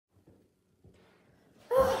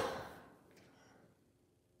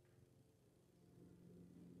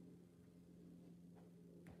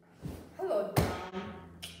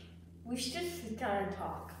We should just sit down and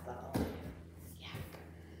talk about it.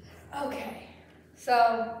 Yeah. Okay.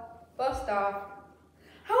 So, first off,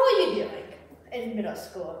 how are you doing in middle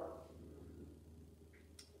school?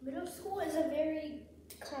 Middle school is a very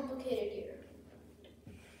complicated year.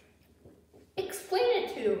 Explain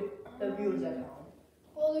it to the viewers at home.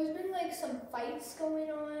 Well, there's been like some fights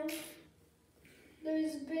going on.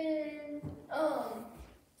 There's been a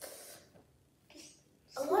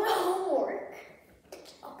lot of homework.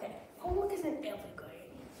 Okay. Homework isn't really good.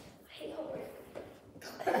 I hate homework.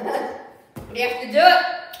 You have to do it,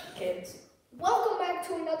 kids. Welcome back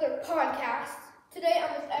to another podcast. Today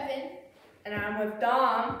I'm with Evan. And I'm with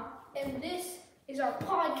Dom. And this is our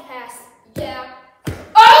podcast. Yeah.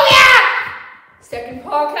 Oh yeah! Second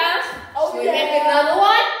podcast. Oh, Should we yeah. make another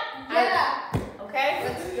one? Yeah. Okay,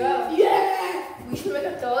 let's go. Yeah. We should make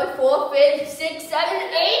a third, fourth, fifth, sixth,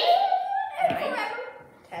 seventh, eighth, And nine, forever.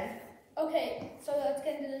 10. Okay, so let's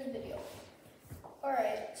get into this video.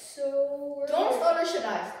 Alright, so we're Don't start or should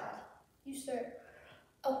I start? You start.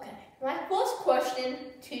 Okay. My first question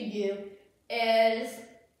to you is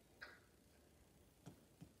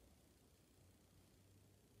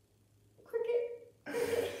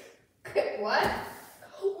what?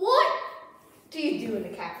 What do you do in the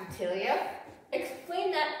cafeteria?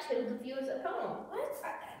 Explain that to the viewers at home. What?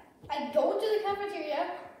 I go to the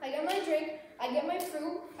cafeteria, I get my drink, I get my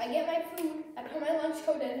fruit, I get my food, I put my lunch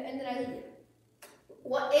coat in, and then I leave.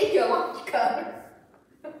 What is your lunch code?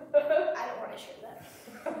 I don't want to share that.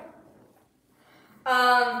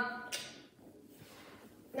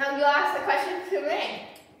 Now you ask the question to me.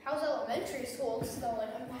 How's elementary school going?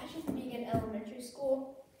 Imagine being in elementary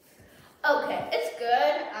school. Okay, it's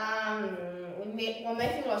good. We're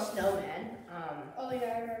making a snowman. Oh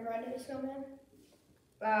yeah, I remember I did a snowman.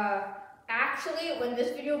 Actually, when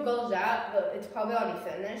this video goes out, it's probably already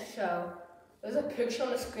finished. So there's a picture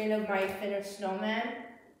on the screen of my finished snowman.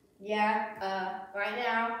 Yeah. Right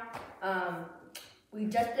now, we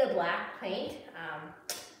just did black paint.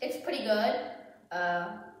 It's pretty good.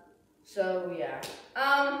 So yeah.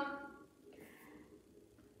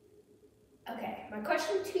 Okay, my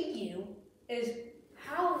question to you is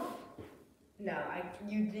how? No,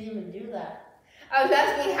 you didn't even do that. I was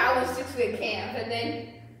asking how was 6th grade camp, and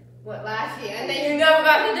then what last year, and then you never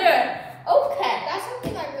got to do it. Okay. That's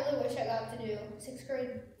something I really wish I got to do. 6th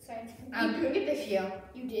grade science. I'm doing it this year.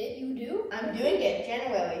 You did? You do? I'm doing it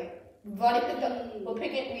January. We've already picked up. We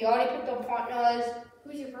already picked up partners.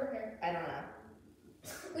 Who's your partner? I don't know.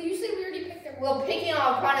 Well, you said we already picked our. We're picking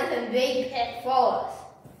our partners, and they pick for us.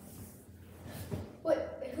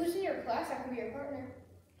 What? Who's in your class that can be your partner?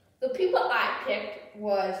 The people I picked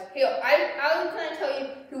was here. I was gonna tell you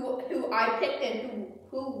who I picked and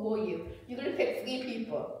who were you. You're gonna pick 3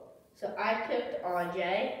 people. So I picked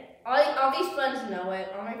RJ. All these friends know it.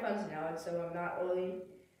 All my friends know it. So I'm not really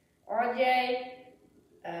RJ,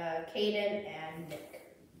 Caden, and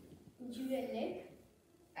Nick. Did you get Nick?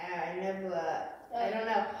 I never. I don't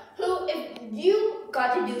know who. If you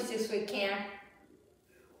got to do 6th grade camp,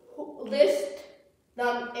 list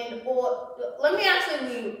them in order. Let me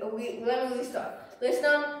actually let me restart. List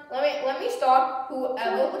them. Let me start. Whoever.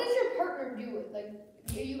 So what does your partner do? Like,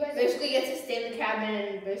 you guys Basically, get to stay in the cabin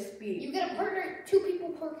and basically. You get a partner, 2 people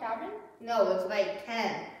per cabin? No, it's like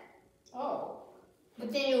 10. Oh.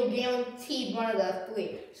 But then you're guaranteed one of the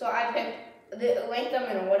 3. So I picked rank them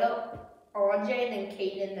in order: RJ, then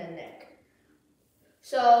Caden, then Nick.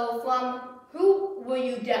 So from who will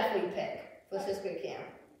you definitely pick for 6th grade camp?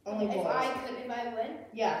 Only boys. If I win?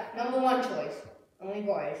 Yeah, number 1 choice. Only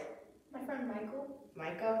boys. My friend Michael.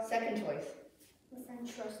 Micah, 2nd choice. My friend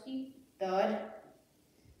Trusty. 3rd.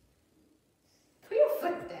 Put your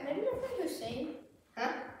foot down. Maybe my friend Hussein.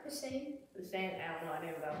 Huh? Hussein. Hussein, I don't know any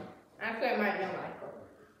of them. Actually, I might know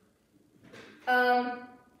Michael.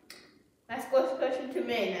 That's first question to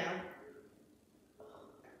me now.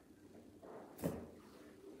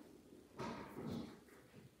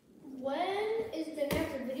 When is the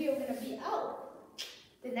next video gonna be out?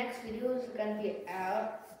 The next video is gonna be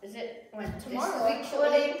out. Is it when Tomorrow, this is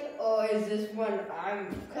recording, or is this when I'm?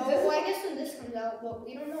 Well, I guess when this comes out, well,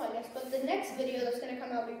 we don't know, I guess. But the next video that's gonna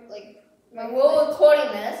come out, like, When we're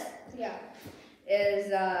recording this, yeah,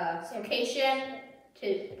 is location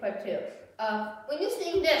to part 2. When you're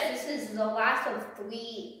seeing this is the last of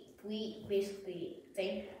three basically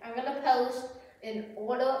thing. I'm gonna post in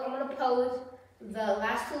order. I'm gonna post the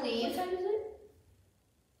last to leave. What time is it?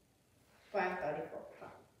 5:34.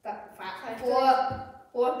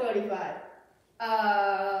 4:35.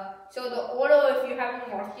 So the order, if you haven't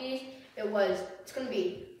watched these, it's gonna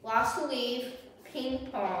be last to leave, ping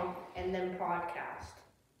pong, and then podcast.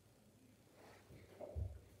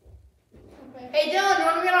 Hey Dylan, you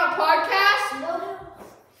want to be on our podcast? No.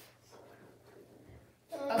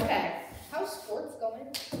 Okay. How's sports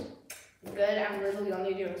going? Good. I'm literally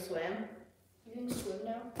only doing swim. You doing swim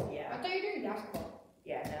now? I Yeah. thought you were doing basketball.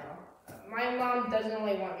 Yeah. No. My mom doesn't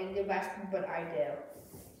really want me to do basketball, but I do.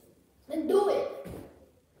 Then do it.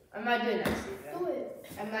 I might do it next season. Do it.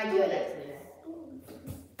 I might do it next season.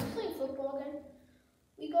 Playing football again.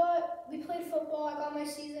 We played football. I got my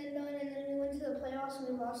season done, and then we went to the playoffs and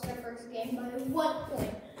we lost our first game by 1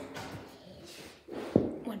 point.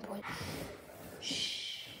 1 point.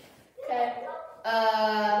 Okay.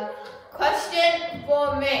 Question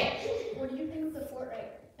for me. What do you think of the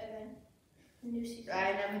Fortnite event? The new season.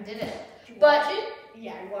 I never did it. Did you But watch it?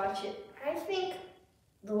 yeah, I watch it. I think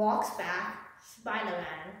The Rock's back,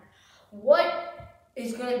 Spider-Man. What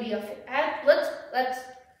is gonna be a? Let's.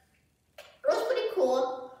 It was pretty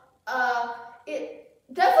cool. It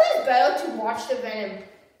definitely is better to watch the event.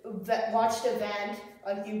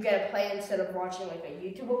 Like you get a play instead of watching like a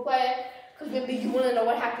YouTuber play it. Because maybe you want to know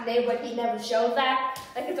what happened today, but he never shows that.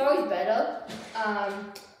 Like it's always better.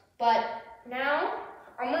 But now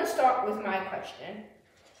I'm gonna start with my question.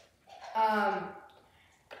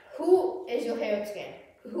 Who is your favorite skin?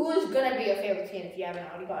 Who is gonna be your favorite skin if you haven't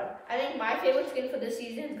already got it? I think my favorite skin for this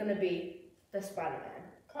season is gonna be the Spider-Man.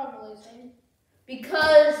 Probably same.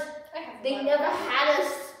 Because I have they never had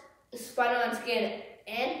a Spider-Man skin,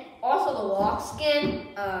 and also the Rock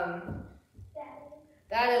skin.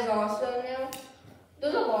 That is also new.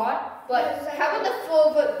 There's a lot, but how about the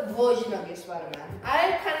full version of your Spider-Man?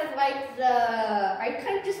 I kind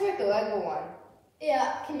of just like the Lego one.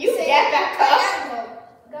 Yeah. Can you get back up?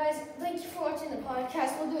 Guys, thank you for watching the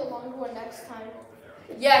podcast. We'll do a longer one next time.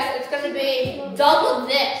 Yes, it's gonna be double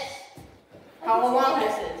this. How long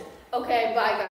this is. Okay, bye guys.